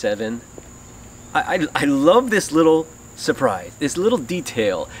of verse 7? I love this little surprise, this little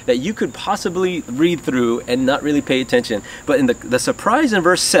detail that you could possibly read through and not really pay attention. But in the surprise in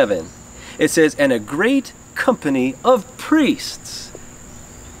verse 7, it says, and a great company of priests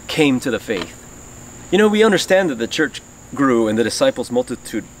came to the faith. You know, we understand that the church grew and the disciples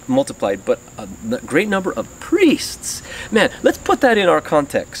multiplied, but a great number of priests. Man, let's put that in our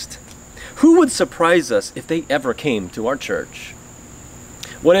context. Who would surprise us if they ever came to our church?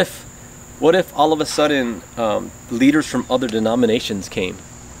 What if all of a sudden leaders from other denominations came?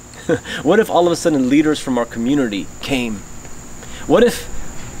 What if all of a sudden leaders from our community came? What if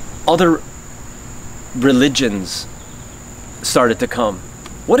other religions started to come?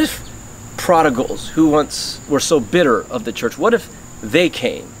 What if prodigals who once were so bitter of the church, what if they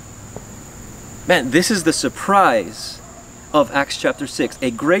came? Man, this is the surprise of Acts chapter 6. A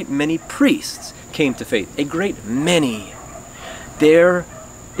great many priests came to faith. A great many. There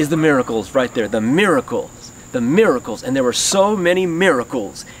is the miracles right there. The miracles. And there were so many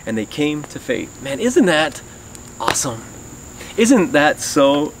miracles, and they came to faith. Man, isn't that awesome? Isn't that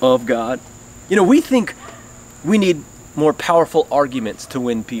so of God? You know, we think we need more powerful arguments to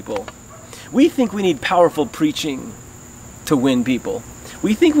win people. We think we need powerful preaching to win people.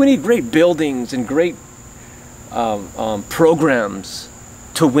 We think we need great buildings and great programs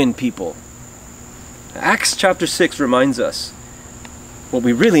to win people. Acts chapter 6 reminds us what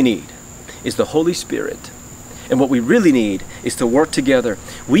we really need is the Holy Spirit. And what we really need is to work together.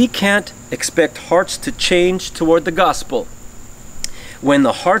 We can't expect hearts to change toward the gospel when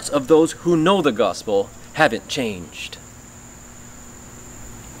the hearts of those who know the gospel haven't changed.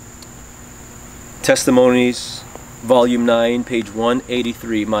 Testimonies, volume 9, page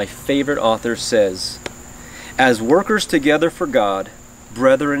 183, my favorite author says, as workers together for God,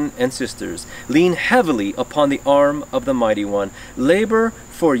 brethren and sisters, lean heavily upon the arm of the Mighty One. Labor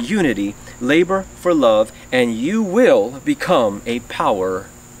for unity labor for love, and you will become a power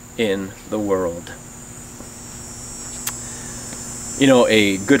in the world. You know,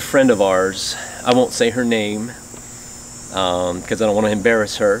 a good friend of ours, I won't say her name because I don't want to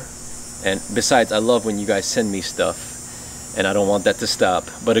embarrass her. And besides, I love when you guys send me stuff, and I don't want that to stop.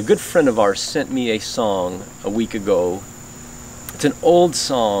 But a good friend of ours sent me a song a week ago. It's an old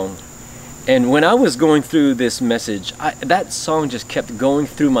song. And when I was going through this message, that song just kept going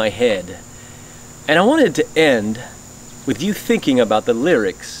through my head. And I wanted to end with you thinking about the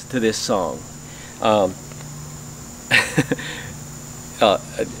lyrics to this song.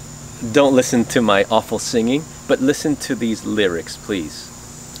 Don't listen to my awful singing, but listen to these lyrics, please.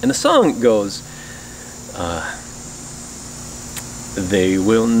 And the song goes, they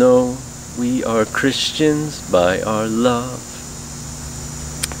will know we are Christians by our love.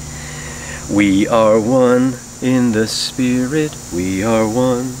 We are one in the Spirit, we are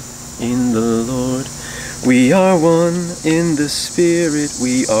one in the Lord. We are one in the Spirit,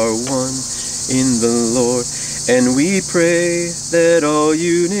 we are one in the Lord. And we pray that all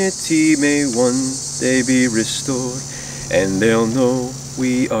unity may one day be restored. And they'll know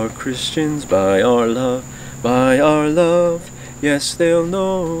we are Christians by our love, by our love. Yes, they'll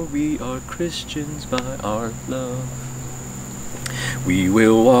know we are Christians by our love. We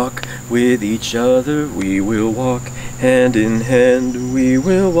will walk with each other, we will walk hand in hand. We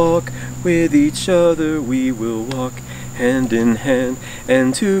will walk with each other, we will walk hand in hand.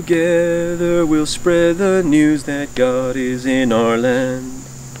 And together we'll spread the news that God is in our land.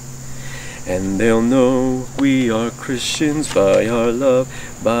 And they'll know we are Christians by our love,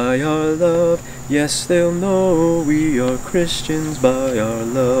 by our love. Yes, they'll know we are Christians by our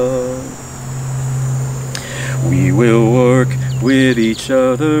love. We will work with each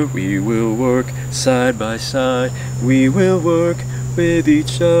other, we will work side by side. We will work with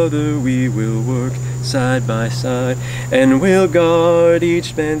each other, we will work side by side. And we'll guard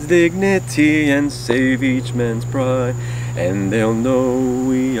each man's dignity and save each man's pride. And they'll know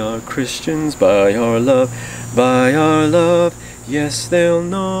we are Christians by our love, by our love. Yes, they'll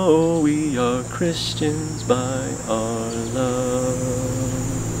know we are Christians by our love.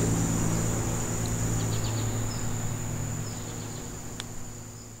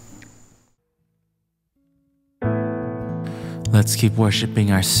 Let's keep worshiping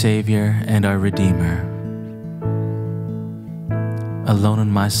our Savior and our Redeemer. Alone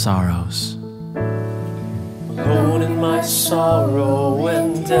in my sorrows. Alone in my sorrow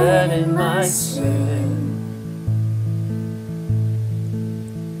and dead in my sin.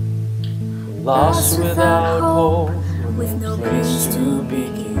 Lost without hope, with no place to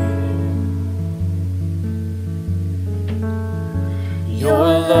begin. Your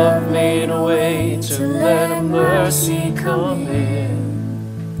love made a way to let mercy come in.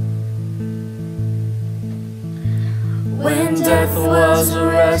 When death was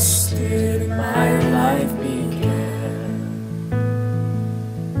arrested, my life began.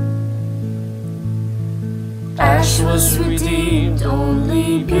 Ash was redeemed,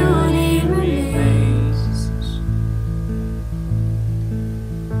 only beauty remains.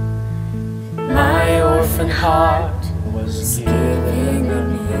 My orphan heart was given a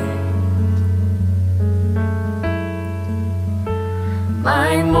name.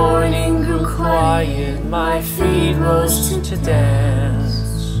 My mourning grew quiet, my feet rose to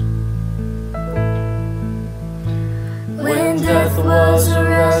dance. When death was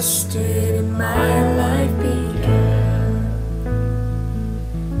arrested and my life began.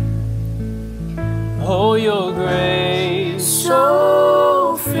 Oh, your grace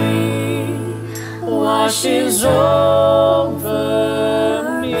so free washes over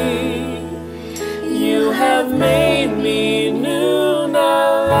me. You have made me new,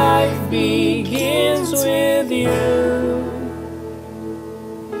 now life begins with you.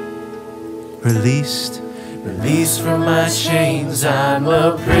 Released from my chains, I'm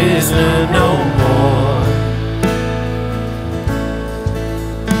a prisoner no more.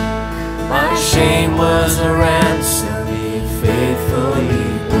 My shame was a ransom he faithfully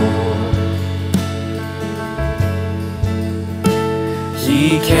bore.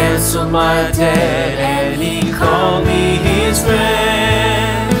 He canceled my debt and he called me his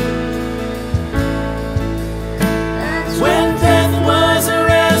friend. When death was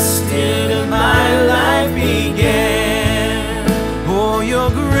arrested and my life began. oh, your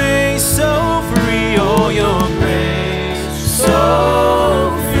grace so free, oh, your grace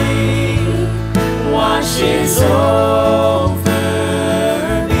So free washes over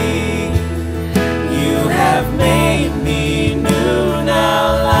me. You have made me new,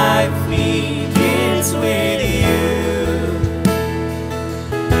 now life begins with you.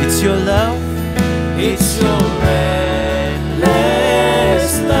 It's your love It's your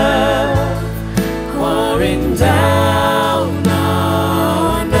endless love pouring down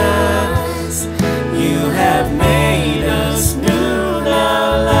on us. You have made us new.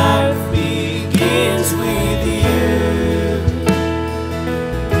 Now life begins with you.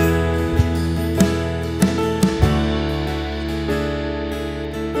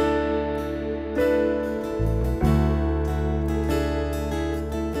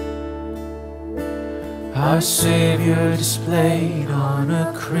 Our Savior displayed on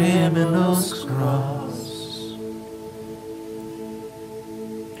a criminal's cross.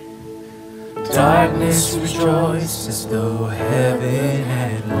 Darkness rejoiced as though heaven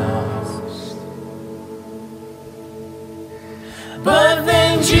had lost. But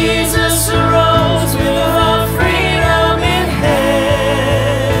then Jesus arose with our freedom in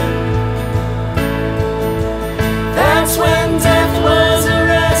hand. That's when death was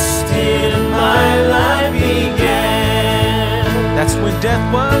arrested and my life began. That's when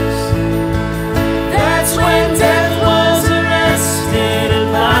death was. That's when death was arrested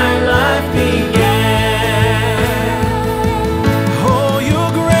and my life began. Oh,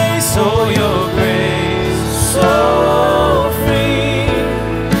 your grace, so free,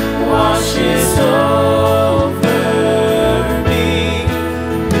 washes over me.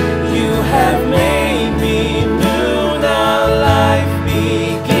 You have made me new. Now life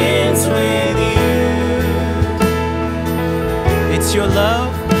begins with you. It's your love.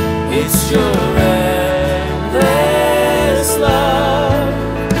 It's your endless love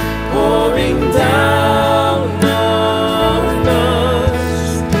pouring down on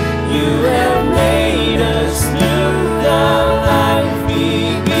us. You have made us new. Now life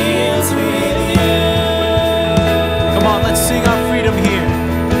begins with you. Come on, let's sing our freedom here.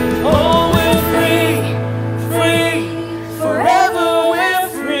 Oh, we're free, free, forever we're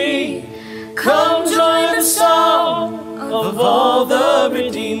free. Come join the song of all the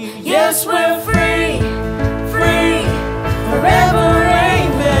redeemed. Yes, we're free, free, forever,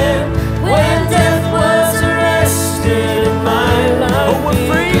 amen. When death was arrested in my life. Oh, we're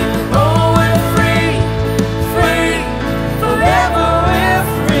free. Oh, we're free, free, forever we're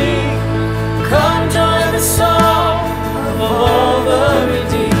free. Come join the song of all the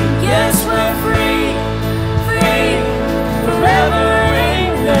redeemed. Yes, we're free, free, forever,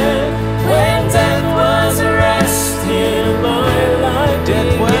 amen. When death was arrested in my life.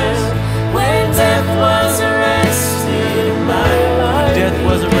 Death was. When death was arrested in my life. Death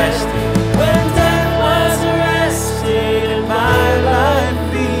was arrested. When death was arrested and my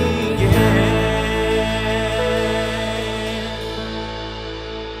life began.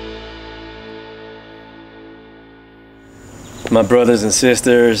 My brothers and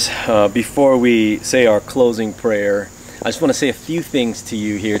sisters, before we say our closing prayer, I just want to say a few things to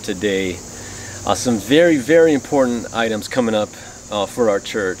you here today. Some very, very important items coming up for our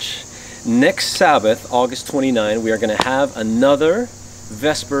church. Next Sabbath, August 29, we are going to have another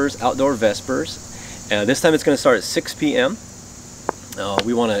Vespers, outdoor Vespers. This time it's going to start at 6 p.m.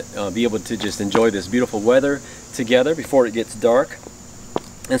 We want to be able to just enjoy this beautiful weather together before it gets dark.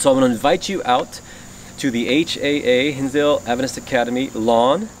 And so I'm going to invite you out to the HAA, Hinsdale Adventist Academy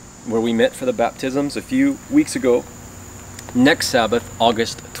lawn, where we met for the baptisms a few weeks ago. Next Sabbath,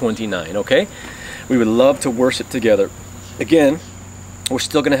 August 29, okay? We would love to worship together. Again, we're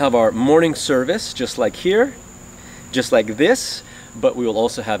still going to have our morning service just like here, just like this, but we will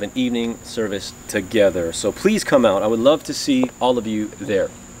also have an evening service together. So please come out. I would love to see all of you there.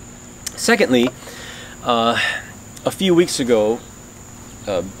 Secondly, a few weeks ago,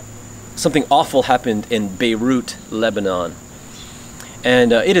 something awful happened in Beirut, Lebanon.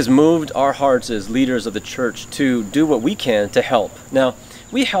 And it has moved our hearts as leaders of the church to do what we can to help. Now,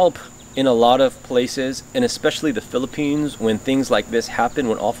 we help in a lot of places, and especially the Philippines, when things like this happen,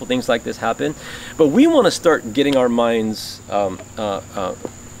 when awful things like this happen. But we want to start getting our minds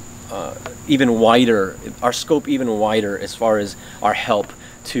even wider, our scope even wider as far as our help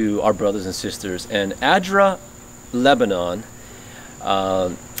to our brothers and sisters. And Adra, Lebanon,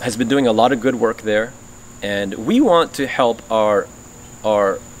 has been doing a lot of good work there, and we want to help our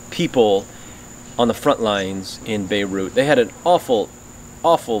people on the front lines in Beirut. They had an awful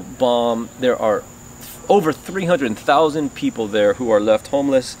bomb. There are over 300,000 people there who are left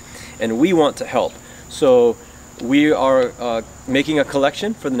homeless, and we want to help. So we are making a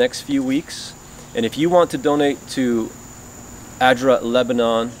collection for the next few weeks, and if you want to donate to Adra,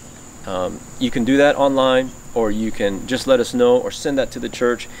 Lebanon, you can do that online, or you can just let us know or send that to the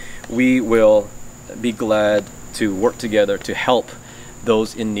church. We will be glad to work together to help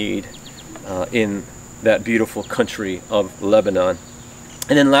those in need in that beautiful country of Lebanon.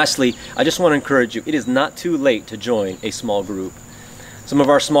 And then lastly, I just want to encourage you, it is not too late to join a small group. Some of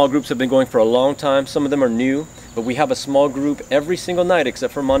our small groups have been going for a long time. Some of them are new, but we have a small group every single night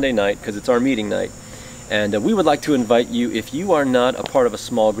except for Monday night because it's our meeting night. And we would like to invite you, if you are not a part of a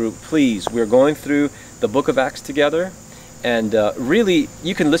small group, please, we're going through the book of Acts together. And really,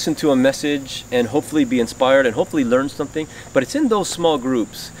 you can listen to a message and hopefully be inspired and hopefully learn something. But it's in those small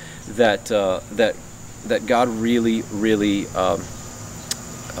groups that that God really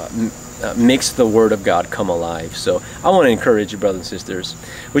makes the Word of God come alive. So I want to encourage you, brothers and sisters.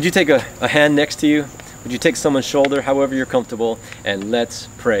 Would you take a hand next to you? Would you take someone's shoulder, however you're comfortable, and let's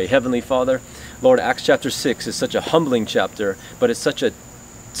pray. Heavenly Father, Lord, Acts chapter 6 is such a humbling chapter, but it's such a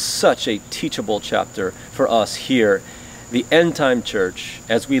teachable chapter for us here, the end time church,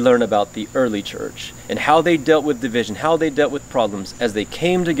 as we learn about the early church and how they dealt with division, how they dealt with problems as they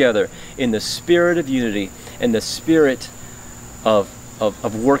came together in the spirit of unity and the spirit of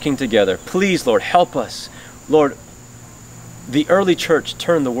working together. Please, Lord, help us. Lord, the early church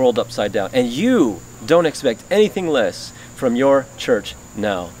turned the world upside down, and you don't expect anything less from your church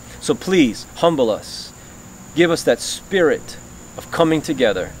now. So please, humble us. Give us that spirit of coming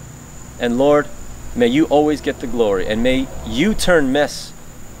together. And Lord, may you always get the glory, and may you turn mess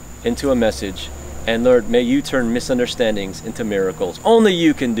into a message. And Lord, may you turn misunderstandings into miracles. Only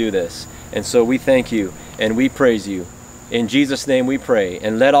you can do this. And so we thank you and we praise you. In Jesus' name we pray.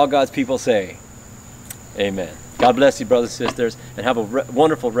 And let all God's people say, amen. God bless you, brothers and sisters, and have a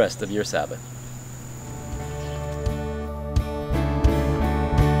wonderful rest of your Sabbath.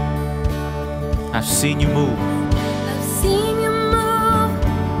 I've seen you move. I've seen you move.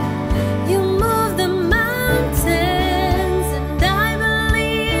 You move the mountains, and I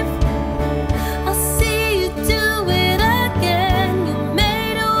believe I'll see you do it again. You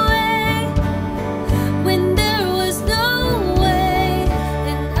made a way when there was no way,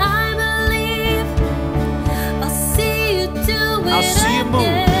 and I believe I'll see you do it I'll see you move.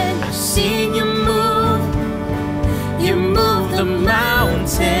 again. I've seen you move. You move the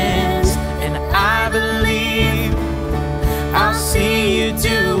mountains, and I believe I'll see you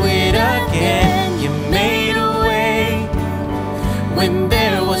do it again. You made a way when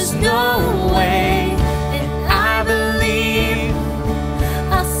there was no way, and I believe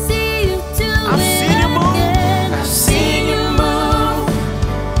I'll see you do I've it seen you move. again. I've seen you move.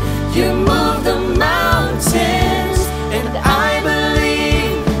 You move the mountains, and I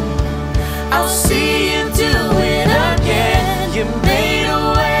believe I'll see you do it again. You made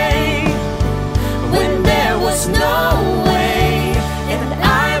a way when there was no way, and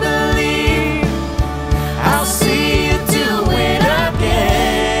I believe I'll see you do it again.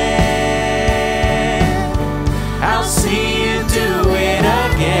 I'll see you do it again.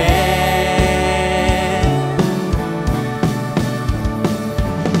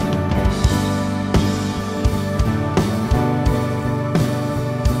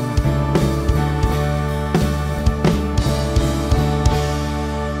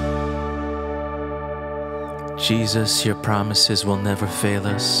 Jesus, your promises will never fail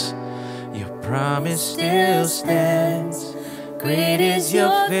us. Your promise still stands. Great is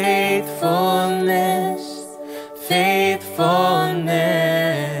your faithfulness,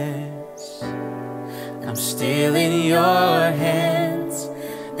 faithfulness. I'm still in your hands.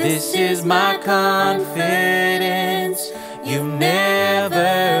 This is my confidence. You never